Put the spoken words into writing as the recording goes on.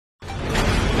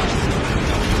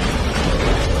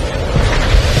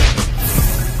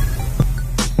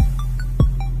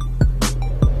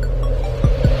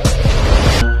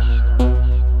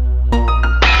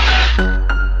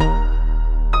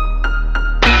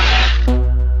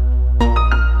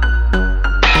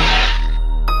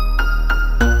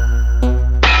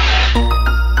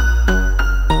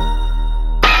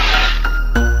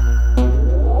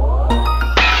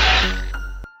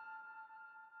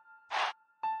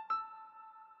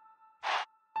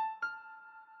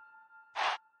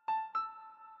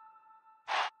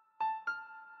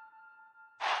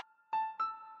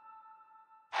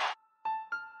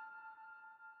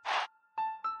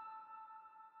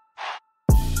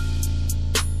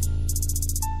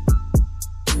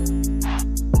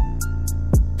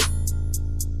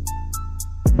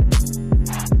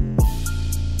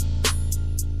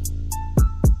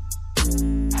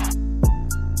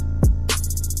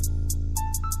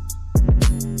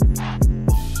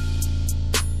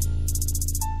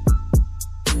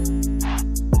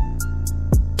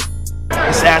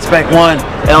Suspect 1,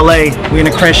 LA. We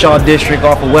in the Crenshaw district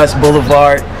off of West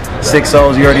Boulevard.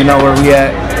 6-0s, you already know where we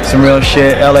at. Some real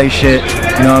shit, LA shit.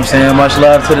 You know what I'm saying? Much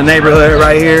love to the neighborhood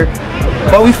right here.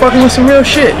 But we fucking with some real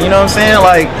shit, you know what I'm saying?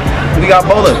 Like, we got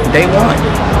Bola,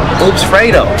 Day1, Oops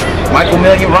Fredo, Michael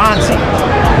Million Ronzi,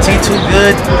 T2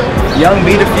 Good, Young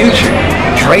B the Future,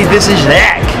 Dre This Is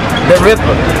That, The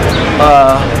Ripper.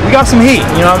 We got some heat,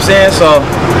 you know what I'm saying? So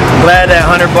I'm glad that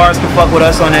 100 Bars can fuck with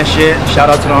us on that shit. Shout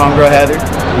out to the homegirl Heather,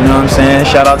 you know what I'm saying?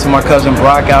 Shout out to my cousin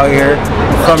Brock out here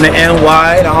from the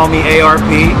NY, the homie ARP.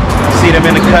 See them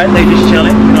in the cut, they just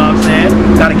chilling, you know what I'm saying?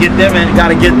 Gotta get them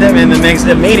in the mix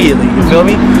immediately, you feel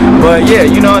me? But yeah,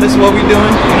 you know, this is what we doing,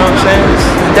 you know what I'm saying? This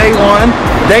is day 1.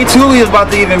 Day 2 is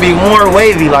about to even be more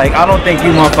wavy. Like, I don't think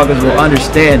you motherfuckers will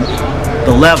understand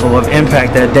the level of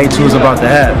impact that day 2 is about to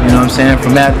have, you know what I'm saying? For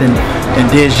Math and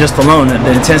Diz just alone,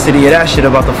 the intensity of that shit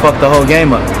about to fuck the whole game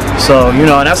up. So, you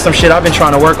know, and that's some shit I've been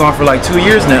trying to work on for like 2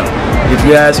 years now. If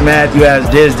you ask Math, you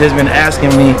ask Diz been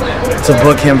asking me to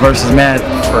book him versus Matt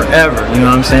forever, you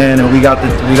know what I'm saying? And we got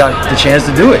the chance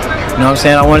to do it. You know what I'm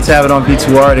saying? I wanted to have it on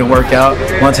P2R, it didn't work out.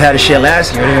 Wanted to have the shit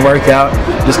last year, it didn't work out.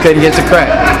 Just couldn't get to crack.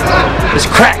 It's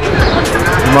crack.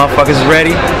 You motherfuckers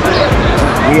ready?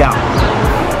 We out.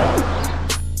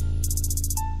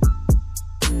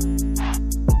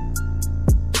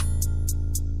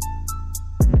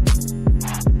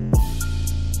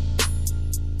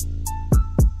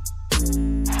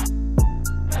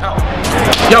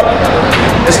 Yo,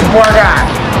 it's the boy guy,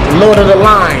 the Lord of the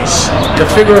Lines, the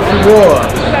figure of war,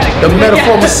 the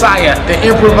metaphor messiah, the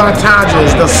emperor of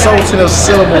entendres, the sultan of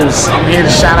syllables. I'm here to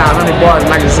shout out 100 Bars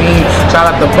Magazine, shout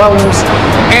out the Bubbles,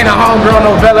 and the homegirl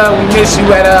Novella. We miss you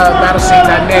at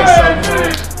battlescene.net.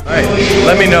 Alright,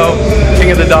 let me know.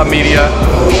 King of the Dot Media,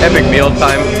 Epic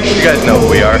Mealtime. You guys know who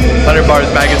we are. 100 Bars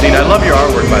Magazine. I love your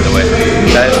artwork, by the way.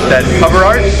 That cover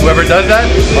art, whoever does that,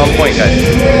 on point, guys.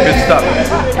 Good stuff.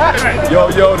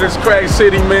 Yo, this Crack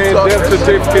City, man. Death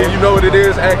certificate, you know what it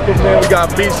is. Active, man. We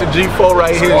got Beats and G4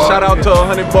 right here. Shout out to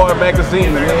 100 Bar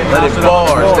Magazine, man. 100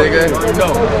 Bars, nigga.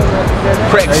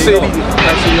 Crack City.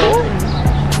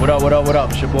 What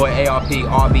up? It's your boy ARP,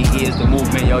 RBE is the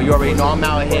movement, yo. You already know I'm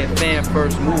out here fan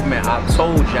first movement. I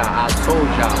told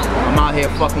y'all. I'm out here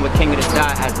fucking with King of the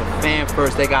Dot as a fan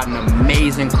first. They got an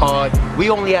amazing card. We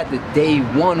only at the day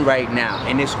 1 right now,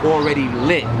 and it's already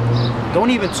lit. Don't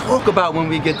even talk about when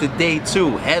we get to day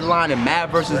 2. Headline and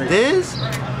Mad versus Diz?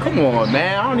 Come on,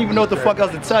 man. I don't even know what the fuck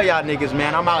else to tell y'all niggas,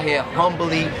 man. I'm out here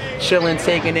humbly chilling,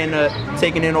 taking in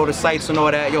all the sights and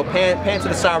all that. Yo, pan to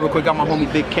the side real quick. Got my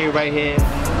homie Big K right here.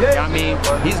 You know what I mean?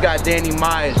 He's got Danny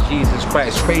Myers. Jesus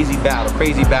Christ. Crazy battle.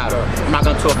 I'm not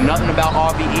gonna talk nothing about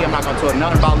RBE. I'm not gonna talk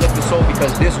nothing about Lift the Soul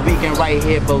because this weekend right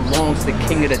here belongs to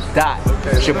King of the Dot.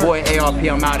 It's your boy ARP.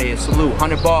 I'm out here. Salute.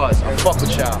 100 Bars. I fuck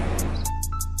with y'all.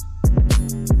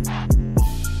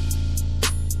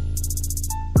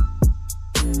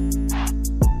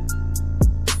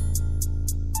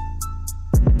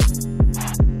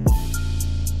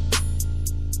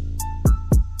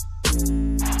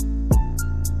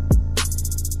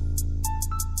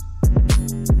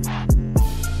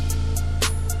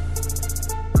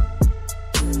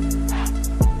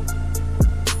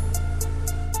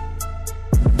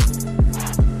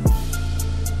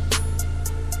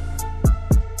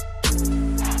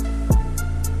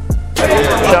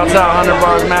 Shouts out 100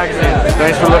 Bars Magazine.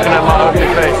 Thanks for looking at my ugly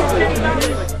face.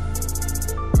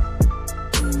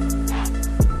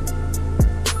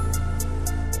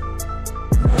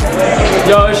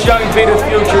 Yo, it's Young B the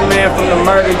Future, man, from the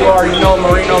murder. You already know,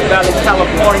 Moreno Valley,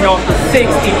 California, off the 60.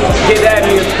 Get at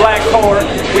me, it's Black Horde.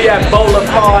 We at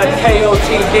Boulevard,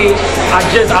 KOTD.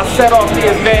 I set off the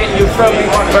event, you feel me,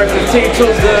 versus T2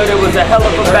 Good. It was a hell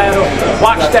of a battle.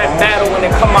 Watch that battle when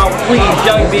it come out, please.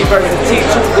 Young B versus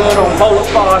T2 Good on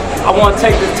Boulevard. I want to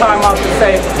take this time out to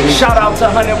say, shout out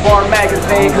to 100 Bar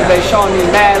Magazine, because they showing me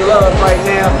mad love right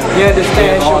now. You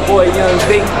understand? It's your boy, Young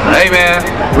B. Hey, man,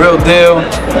 real deal.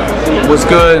 What's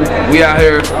good? We out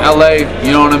here, LA,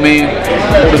 you know what I mean?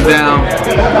 Hold it down.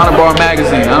 100 Bar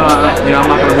Magazine. I'm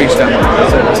not gonna reach that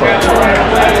much.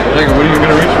 Nigga, what are you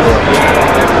gonna reach for?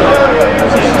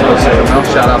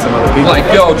 Shout out to other people. Like,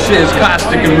 yo, shit is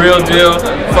caustic and real deal.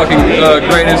 Fucking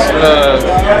greatest.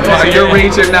 So you're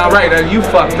reaching now, right? Are you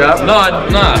fucked up? Nah.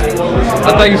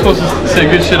 I thought you were supposed to say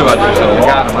good shit about yourself.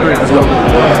 Got him. Let's go.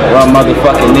 Well,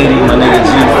 motherfucking Nitty, my nigga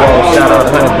G4. Shout out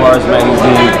 100 Bars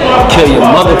Magazine. Kill your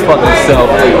motherfucking self.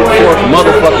 Fourth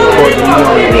motherfucking quarter, you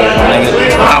know what it is, my nigga.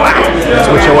 That's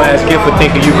what your ass get for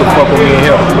thinking you can fuck with me and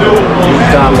him. You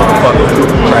dumb motherfucker.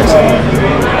 Crack.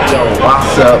 Yo,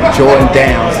 what's up? Jordan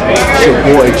Downs. It's your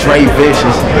boy Dre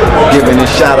Vicious. Giving a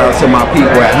shout out to my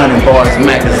people at 100 Bars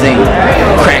Magazine.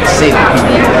 Crack City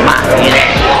people.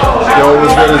 Yo, it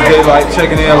was good as daylight,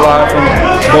 checking in live from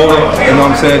Boulder, you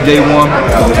know what I'm saying, Day1.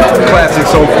 Classic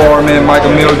so far, man.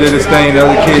 Michael Mill did his thing, the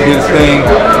other kid did his thing.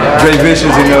 Dre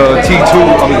Vicious and T2,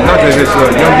 I mean, not Dre Vicious,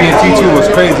 Young B and T2 was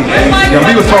crazy. Young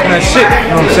B was talking that shit,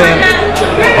 you know what I'm saying?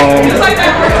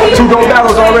 Two dope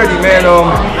battles already, man.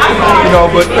 You know,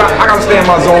 but I gotta stay in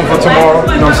my zone for tomorrow,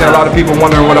 you know what I'm saying? A lot of people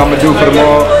wondering what I'm gonna do for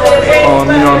tomorrow,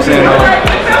 you know what I'm saying?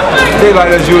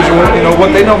 Daylight as usual, you know, what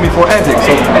they know me for, antics,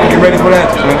 so get ready for the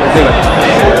antics, man.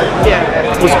 Daylight.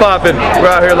 What's poppin'? We're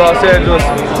out here in Los Angeles.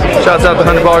 Shouts out to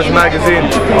 100 Bars Magazine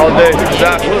all day.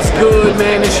 Zach. What's good,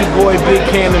 man? It's your boy Big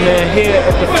Cannon, man, here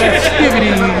at the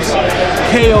festivities.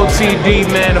 KOTD,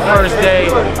 man, the first day.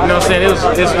 You know what I'm saying?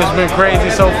 It's been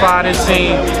crazy so far. This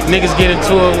scene, niggas get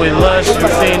into it with Lush. We're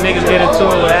seeing niggas get into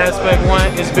it with Aspect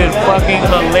 1. It's been fucking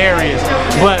hilarious.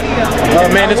 But,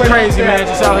 man, it's crazy, man.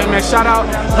 Just out here, man. Shout out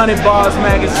 100 Bars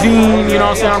Magazine. You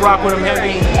know what I'm saying? I rock with them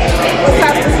heavy. What's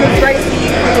up? This is Gracie,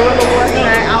 Gorilla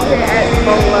Warfare, out here at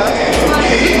Bola.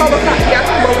 Got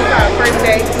some Bola first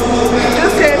day.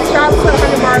 Just said, shout out to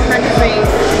 100 Bars Magazine.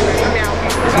 I'm out.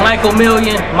 It's Michael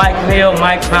Million, Mike Mill,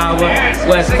 Mike Power,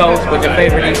 West Coast, with your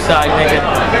favorite East Side nigga.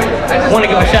 Want to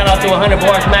give a shout out to 100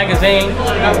 Bars Magazine,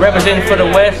 representing for the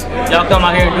West. Y'all come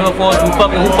out here and do it for us. We fuck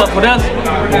with who fuck with us.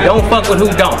 We don't fuck with who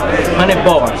don't. 100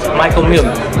 Bars, Michael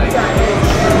Million.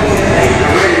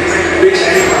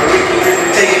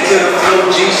 Take it to the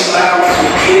OG style, I'm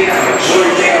a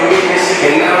Jordan Down witness,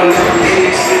 and I don't know.